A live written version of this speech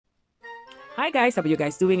Hi guys, how are you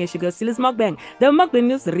guys doing? It's your girl SYLISMUKBANG, the Mukbang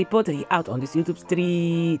news reporter out on this YouTube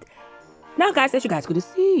street. Now guys, as you guys could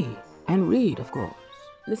see and read, of course,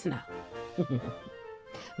 listen now.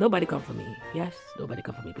 Nobody come for me. Yes, nobody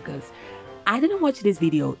come for me because I didn't watch this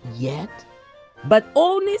video yet, but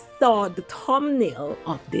only saw the thumbnail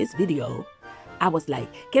of this video. I was like,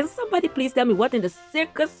 can somebody please tell me what in the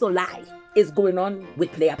Circus Soleil is going on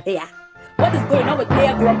with Player? What is going on with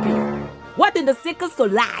Player Grumpy? What in the Circus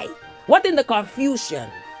Soleil? What in the confusion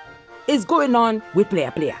is going on with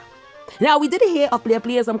Player? Now, we didn't hear of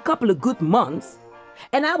Player some couple of good months.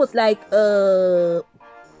 And I was like,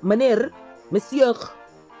 Monsieur,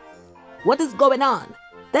 what is going on?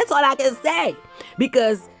 That's all I can say.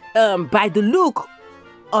 Because by the look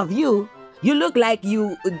of you, you look like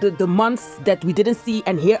the months that we didn't see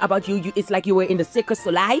and hear about you, it's like you were in the Circus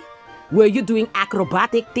Soleil. Were you doing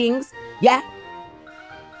acrobatic things? Yeah.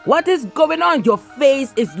 What is going on? Your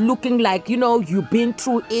face is looking like, you know, you've been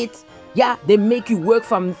through it. Yeah, they make you work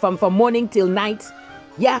from morning till night.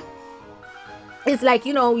 Yeah. It's like,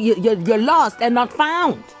 you know, you're lost and not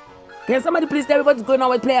found. Can somebody please tell me what's going on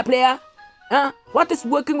with Player? Huh? What is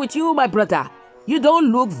working with you, my brother? You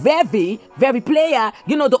don't look very Player.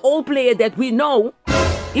 You know, the old Player that we know.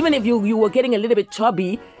 Even if you were getting a little bit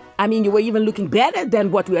chubby, I mean, you were even looking better than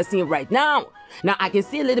what we are seeing right now. Now, I can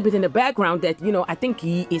see a little bit in the background that, you know, I think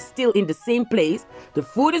he is still in the same place. The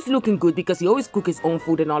food is looking good because he always cooks his own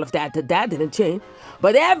food and all of that. That didn't change.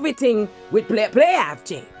 But everything with Player have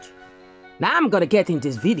changed. Now, I'm going to get in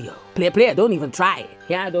this video. Player, don't even try it.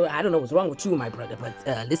 Yeah, I don't know what's wrong with you, my brother.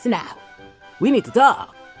 But listen out. We need to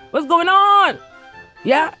talk. What's going on?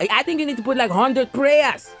 Yeah, I think you need to put like 100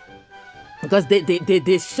 prayers. Because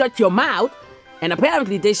they shut your mouth. And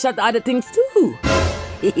apparently, they shut other things too.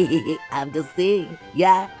 I'm just saying,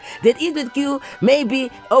 yeah. Did EQ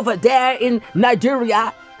maybe over there in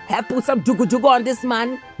Nigeria have put some jugu on this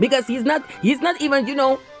man? Because he's not even, you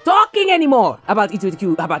know, talking anymore about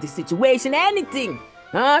EQ, about the situation, anything.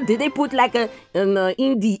 Did they put like an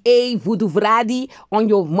NDA voodoo vradi on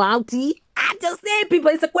your mouthy? I just say,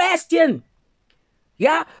 people, it's a question.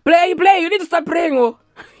 Yeah, play, you need to start praying, oh.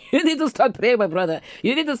 You need to start praying, my brother.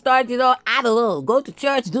 You need to start, you know, I don't know, go to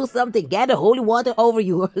church, do something, get the holy water over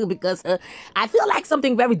you. Because I feel like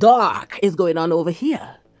something very dark is going on over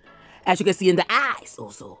here. As you can see in the eyes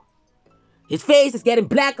also. His face is getting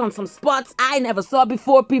black on some spots I never saw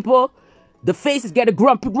before, people. The face is getting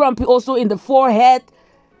grumpy also in the forehead.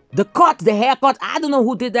 The haircut, I don't know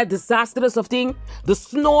who did that disastrous of thing. The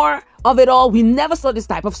snore of it all. We never saw this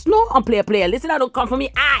type of snore on Player. Listen, I don't come for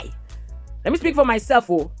me. Let me speak for myself,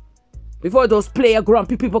 oh. Before those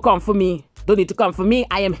grumpy people come for me. Don't need to come for me.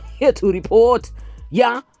 I am here to report.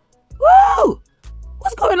 Yeah? Woo!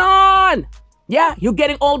 What's going on? Yeah? You're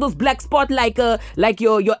getting all those black spots like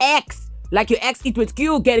your ex. Like your ex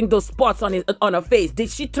EQ getting those spots on her face.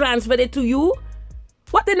 Did she transfer it to you?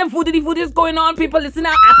 What in the food is going on, people? Listen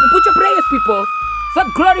now. Put your prayers, people.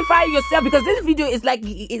 Stop glorifying yourself because this video is like,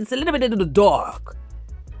 it's a little bit into the dark.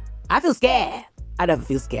 I feel scared. I never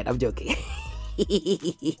feel scared. I'm joking.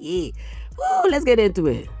 Woo, let's get into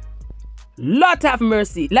it. Lord have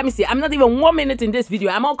mercy. Let me see. I'm not even 1 minute in this video.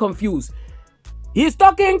 I'm all confused. He's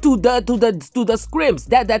talking to the scrims,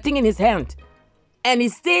 that thing in his hand. And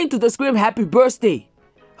he's saying to the scrim, happy birthday.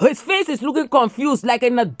 His face is looking confused, like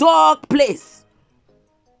in a dark place.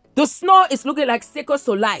 The snore is looking like Circus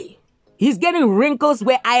Soleil. He's getting wrinkles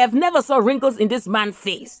where I have never saw wrinkles in this man's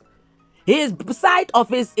face. His side of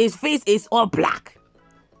his face is all black.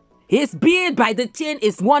 His beard by the chin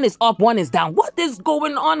is one is up, one is down. What is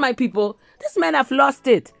going on, my people? This man have lost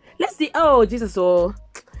it. Let's see. Oh, Jesus. Oh,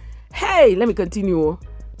 hey, let me continue.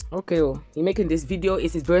 Okay, oh, he making this video.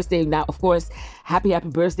 It's his birthday now, of course. Happy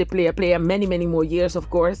birthday, Player. Many more years, of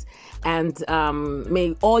course. And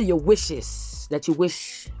may all your wishes that you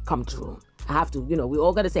wish come true. I have to, you know, we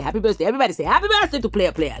all gotta say happy birthday. Everybody say happy birthday to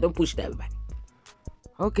Player. Don't push it, everybody.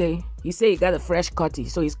 Okay, he say he got a fresh cutty,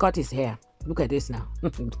 so he's cut his hair. Look at this now.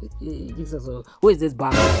 Jesus, who is this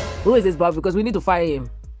barber? Who is this barber? Because we need to fire him.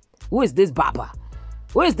 Who is this barber?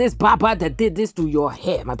 Who is this barber that did this to your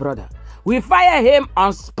hair, my brother? We fire him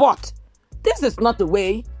on spot. This is not the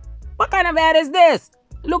way. What kind of hair is this?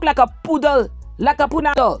 Look like a poodle, like a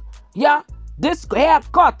poodle. Yeah, this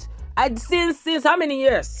haircut I'd seen since how many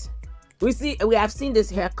years? We have seen this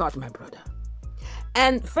haircut, my brother.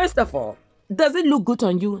 And first of all, does it look good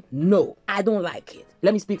on you? No, I don't like it.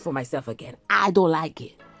 Let me speak for myself again. I don't like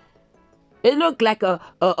it. It looked like a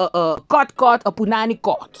punani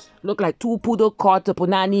cut. Look like two poodle cut, a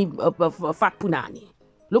punani, a fat punani.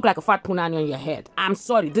 look like a fat punani on your head. I'm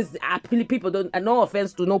sorry. This people don't. No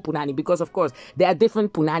offense to no punani, because of course there are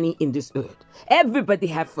different punani in this earth. Everybody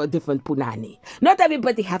have a different punani. Not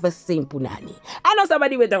everybody have a same punani. I know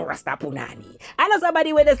somebody with a rasta punani. I know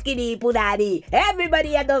somebody with a skinny punani.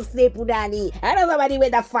 Everybody has the same punani. I know somebody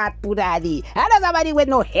with a fat punani. I know somebody with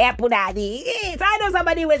no hair punani. I know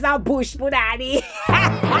somebody with a bush punani.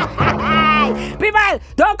 People,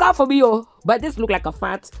 don't come for me, oh. But this look like a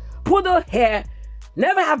fat poodle hair.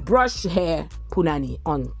 Never have brush hair punani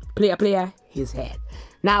on player his head.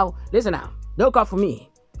 Now, listen now. Don't come for me.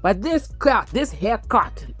 But this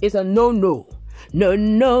haircut is a no. No.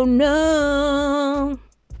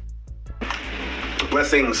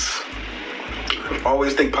 Blessings.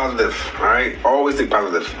 Always think positive, all right? Always think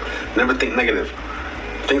positive. Never think negative.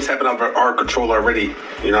 Things happen out of our control already,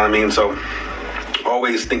 you know what I mean? So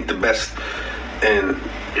always think the best and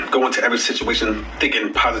go into every situation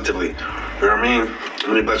thinking positively. You know what I mean?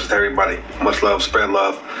 Many blessings to everybody. Much love, spread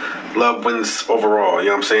love. Love wins overall, you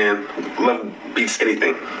know what I'm saying? Love beats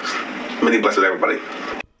anything. Many blessings to everybody.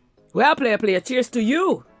 Well, player, cheers to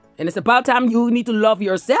you. And it's about time you need to love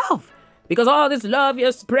yourself. Because all this love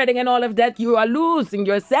you're spreading and all of that, you are losing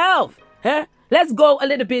yourself. Huh? Let's go a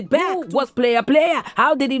little bit back. What's player?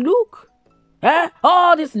 How did he look? Huh?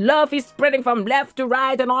 All this love he's spreading from left to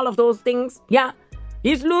right and all of those things. Yeah.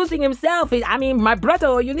 He's losing himself. I mean, my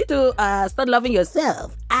brother, you need to start loving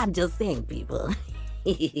yourself. I'm just saying, people.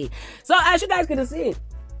 So as you guys can see,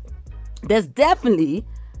 there's definitely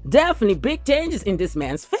big changes in this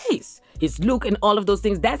man's face. His look and all of those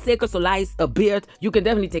things. That Seiko Solis, a beard, you can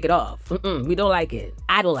definitely take it off. We don't like it.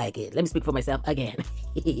 I don't like it. Let me speak for myself again.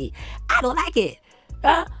 I don't like it.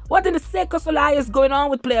 What in the Seiko Solis is going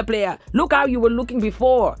on with player? Look how you were looking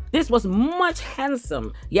before. This was much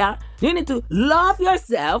handsome. Yeah, you need to love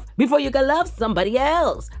yourself before you can love somebody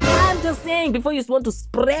else. I'm just saying, before you want to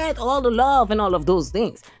spread all the love and all of those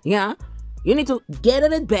things. Yeah, you need to get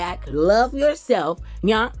it back, love yourself.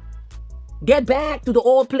 Yeah. Get back to the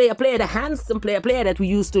old player, the handsome player that we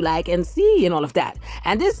used to like and see and all of that.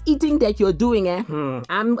 And this eating that you're doing,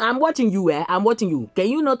 I'm watching you, I'm watching you. Can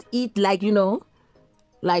you not eat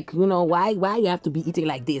like, why you have to be eating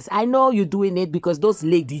like this? I know you're doing it because those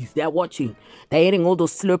ladies, they're watching. They're eating all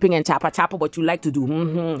those slurping and chapa, what you like to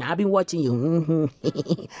do. I've been watching you.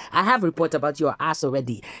 I have reports about your ass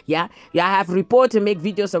already. Yeah, I have reports and make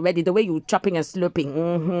videos already. The way you chopping and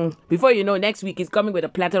slurping. Before you know, next week he's coming with a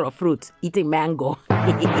platter of fruit, eating mango.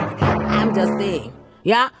 I'm just saying.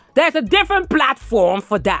 Yeah, there's a different platform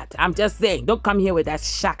for that. I'm just saying. Don't come here with that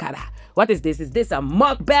shakara. What is this? Is this a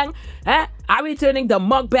mukbang? Are we turning the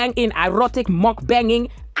mukbang in erotic mukbanging?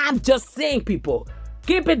 I'm just saying, people.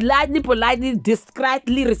 Keep it lightly, politely,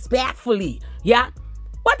 discreetly, respectfully. Yeah?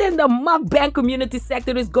 What in the mukbang community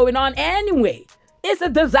sector is going on anyway? It's a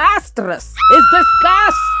disastrous. It's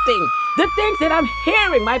disgusting. The things that I'm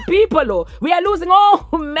hearing, my people, we are losing all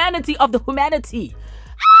humanity of the humanity.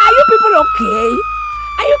 Are you people okay?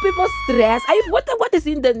 Are you people stressed? Are you, what is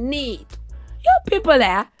in the need? You people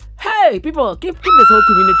there? Hey, people, keep this whole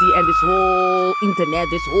community and this whole internet,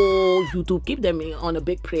 this whole YouTube, keep them on a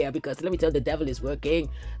big prayer, because let me tell you, the devil is working.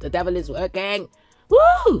 The devil is working.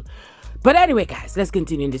 Woo! But anyway, guys, let's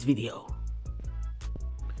continue in this video.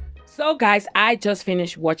 So, guys, I just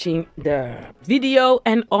finished watching the video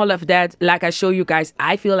and all of that. Like I show you guys,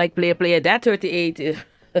 I feel like player, that 38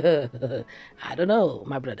 I don't know,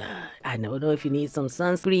 my brother. I don't know if you need some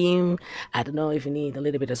sunscreen. I don't know if you need a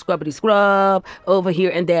little bit of scrubbity scrub over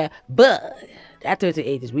here and there. But that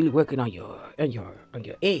 38 is really working on your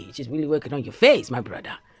age. It's really working on your face, my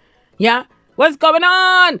brother. Yeah. What's going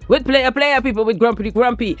on with player people with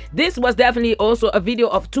grumpy? This was definitely also a video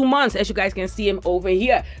of 2 months, as you guys can see him over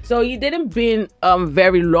here. So he didn't been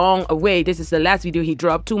very long away. This is the last video he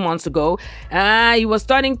dropped 2 months ago. He was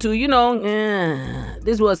starting to,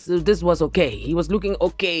 this was okay. He was looking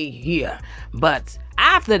okay here. But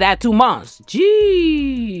after that 2 months,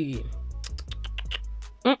 gee.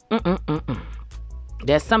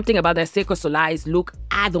 There's something about that Seiko Solis look.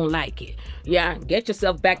 I don't like it. Yeah, get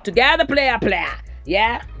yourself back together, player.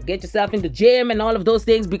 Yeah, get yourself in the gym and all of those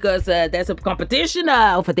things, because there's a competition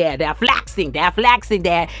over there. They're flexing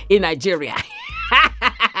there in Nigeria.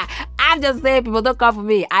 I'm just saying, people, don't come for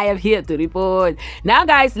me. I am here to report. Now,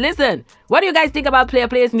 guys, listen. What do you guys think about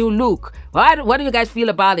player's new look? What do you guys feel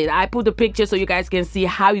about it? I put the picture so you guys can see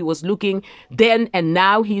how he was looking then and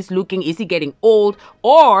now he's looking. Is he getting old,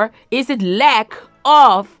 or is it lack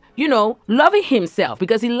of loving himself?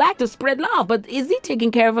 Because he liked to spread love, but is he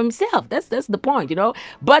taking care of himself? That's the point,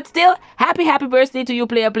 But still, happy birthday to you,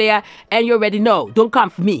 player, and you already know. Don't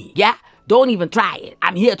come for me, yeah? Don't even try it.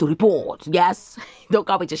 I'm here to report. Yes. Don't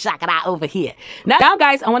come with your shakara over here. Now,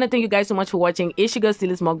 guys, I want to thank you guys so much for watching. It's your girl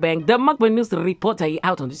Sylis Mukbang, the Mukbang news reporter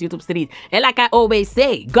out on this YouTube street. And like I always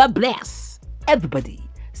say, God bless everybody.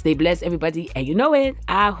 Stay blessed, everybody. And you know it.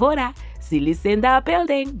 Ahora. Sylis in the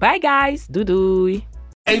building. Bye, guys. Doo-doo.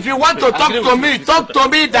 If you want to talk to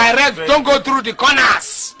me direct. Don't go through the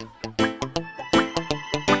corners.